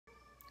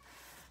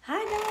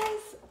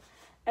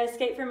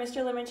Escape from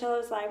Mr.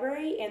 Lemoncello's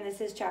library, and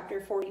this is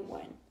chapter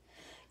 41.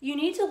 You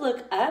need to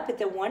look up at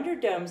the Wonder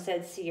Dome,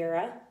 said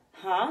Sierra.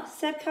 Huh?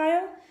 Said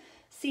Kyle.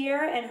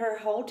 Sierra and her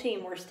whole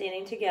team were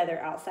standing together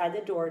outside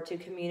the door to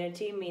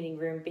Community Meeting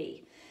Room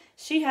B.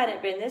 She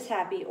hadn't been this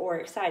happy or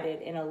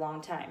excited in a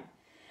long time.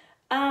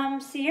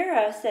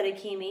 Sierra, said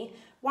Akemi,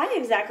 why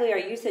exactly are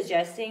you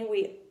suggesting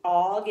we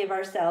all give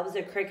ourselves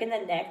a crick in the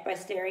neck by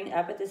staring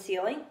up at the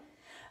ceiling?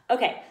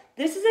 Okay,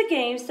 this is a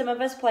game some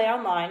of us play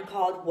online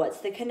called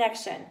What's the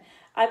Connection?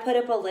 I put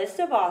up a list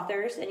of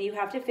authors, and you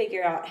have to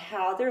figure out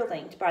how they're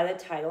linked by the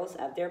titles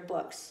of their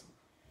books.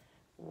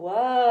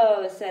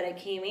 Whoa, said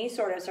Akemi,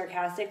 sort of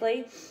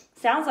sarcastically.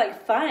 Sounds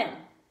like fun.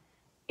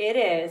 It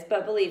is,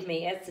 but believe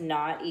me, it's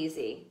not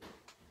easy.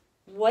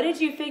 What did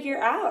you figure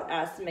out?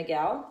 Asked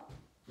Miguel.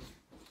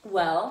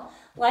 Well,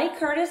 like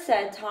Curtis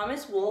said,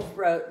 Thomas Wolfe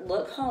wrote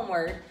Look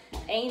Homeward,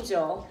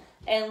 Angel,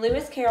 and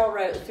Lewis Carroll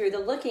wrote Through the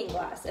Looking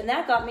Glass, and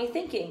that got me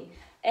thinking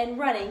and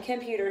running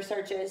computer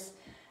searches.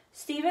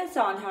 Stephen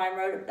Sondheim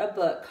wrote a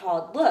book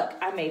called Look,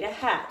 I Made a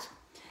Hat.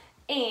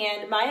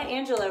 And Maya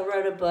Angelou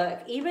wrote a book,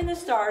 Even the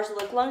Stars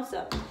Look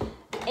Lonesome.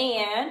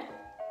 And,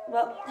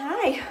 well,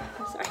 hi.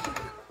 I'm sorry.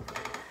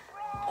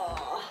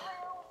 Oh.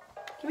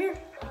 Come here.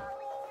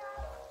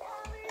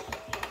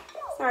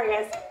 Sorry,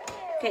 guys.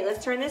 Okay,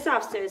 let's turn this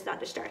off so it's not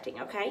distracting,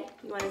 okay?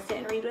 You want to sit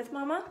and read with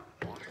Mama?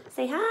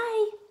 Say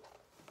hi.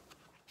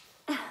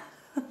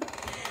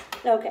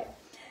 Okay.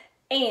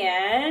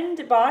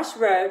 And Bosch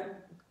wrote,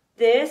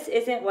 This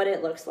isn't what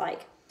it looks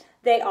like.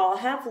 They all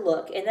have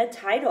look in the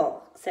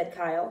title, said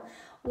Kyle.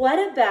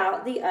 What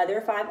about the other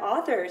 5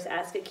 authors,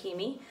 asked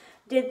Akemi.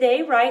 Did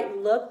they write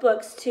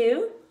lookbooks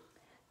too?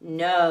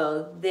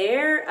 No,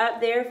 they're up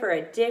there for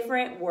a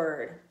different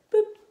word.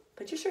 Boop.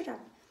 Put your shirt on.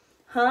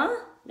 Huh?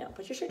 No,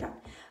 put your shirt on.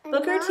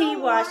 Booker T.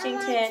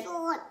 Washington.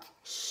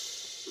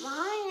 Shh.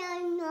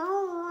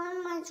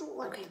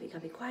 Okay, we gotta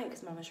be quiet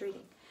because Mama's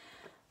reading.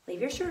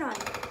 Leave your shirt on.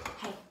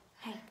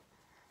 Hey,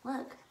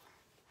 look.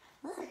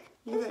 Look,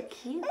 you look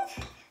cute.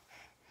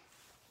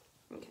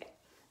 Okay,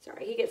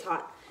 sorry, he gets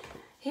hot.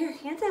 Here,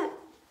 hands up.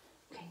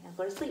 Okay, now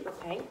go to sleep,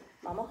 okay?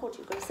 Mama hold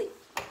you, go to sleep.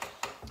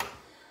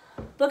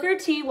 Booker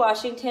T.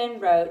 Washington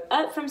wrote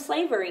Up from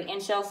Slavery,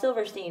 and Shel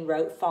Silverstein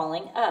wrote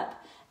Falling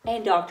Up.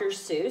 And Dr.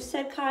 Seuss,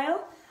 said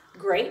Kyle.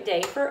 Great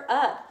day for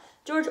Up.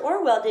 George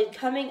Orwell did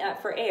Coming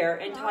Up for Air,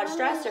 and Todd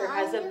Strasser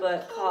has a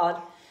book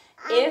called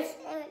If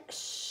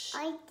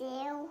I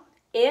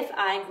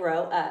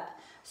Grow Up.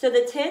 So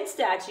the 10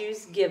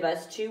 statues give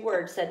us 2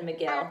 words, said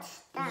Miguel.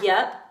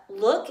 Yep,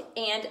 look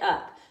and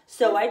up.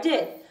 So I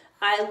did.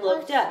 I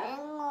looked up.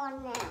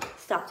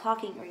 Stop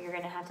talking or you're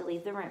going to have to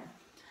leave the room.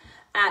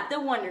 At the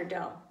Wonder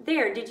Dome.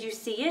 There, did you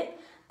see it?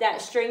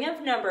 That string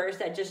of numbers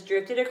that just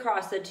drifted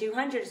across the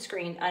 200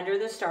 screen under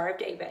the Star of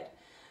David.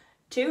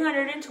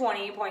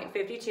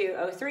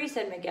 220.5203,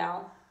 said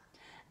Miguel.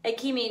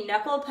 Akemi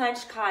knuckle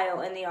punched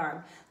Kyle in the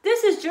arm.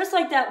 This is just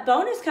like that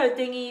bonus code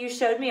thingy you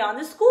showed me on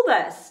the school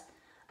bus.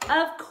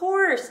 Of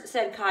course,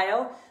 said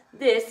Kyle.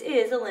 This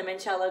is a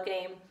Lemoncello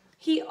game.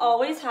 He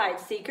always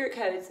hides secret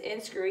codes in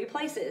screwy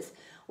places.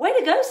 Way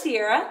to go,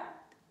 Sierra.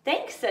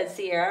 Thanks, said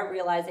Sierra,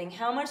 realizing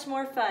how much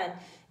more fun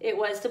it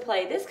was to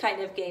play this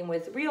kind of game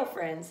with real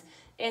friends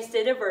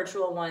instead of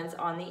virtual ones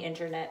on the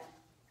internet.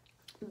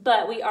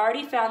 But we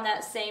already found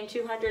that same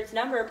 200's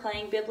number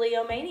playing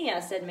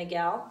Bibliomania, said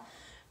Miguel.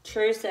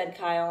 True, said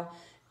Kyle.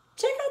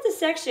 Check out the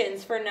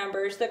sections for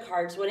numbers the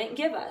cards wouldn't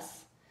give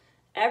us.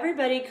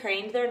 Everybody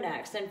craned their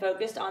necks and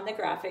focused on the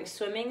graphics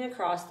swimming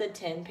across the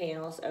 10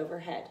 panels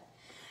overhead.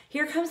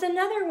 Here comes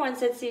another one,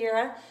 said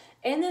Sierra,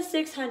 in the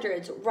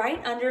 600s,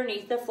 right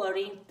underneath the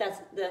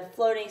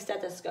floating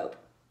stethoscope.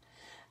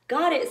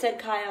 Got it, said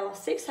Kyle,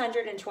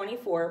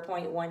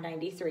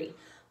 624.193.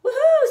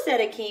 Woohoo,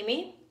 said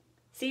Akemi.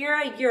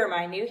 Sierra, you're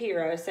my new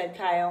hero, said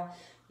Kyle.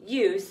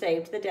 You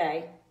saved the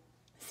day.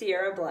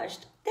 Sierra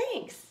blushed.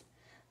 Thanks.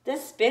 The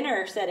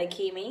spinner, said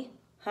Akemi.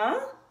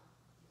 Huh?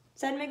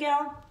 Said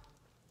Miguel.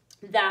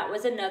 That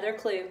was another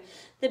clue.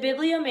 The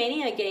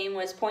Bibliomania game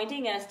was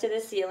pointing us to the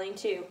ceiling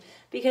too,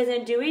 because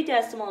in Dewey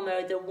Decimal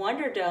Mode, the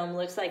Wonder Dome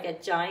looks like a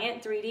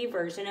giant 3D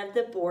version of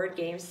the board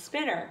game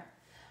Spinner.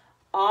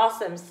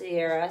 Awesome,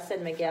 Sierra,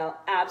 said Miguel.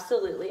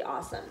 Absolutely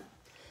awesome.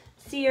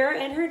 Sierra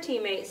and her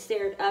teammates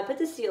stared up at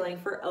the ceiling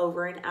for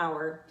over an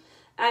hour.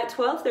 At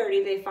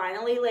 12:30, they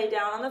finally lay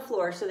down on the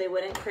floor so they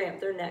wouldn't cramp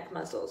their neck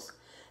muscles.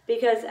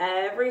 Because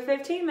every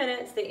 15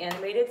 minutes, the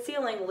animated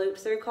ceiling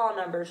loops through call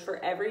numbers for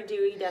every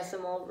Dewey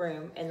Decimal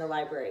room in the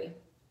library.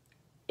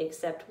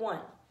 Except one.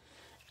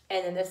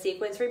 And then the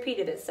sequence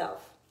repeated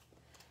itself.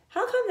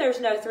 How come there's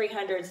no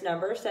 300's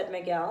number, said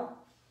Miguel.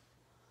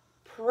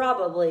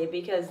 Probably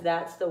because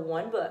that's the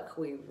one book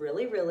we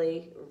really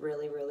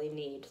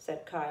need,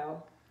 said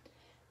Kyle.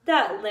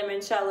 That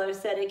Lemoncello,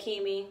 said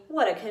Akemi.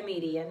 What a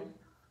comedian.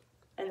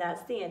 And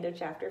that's the end of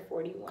chapter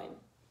 41.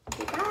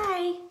 Say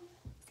bye.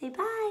 Say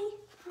bye.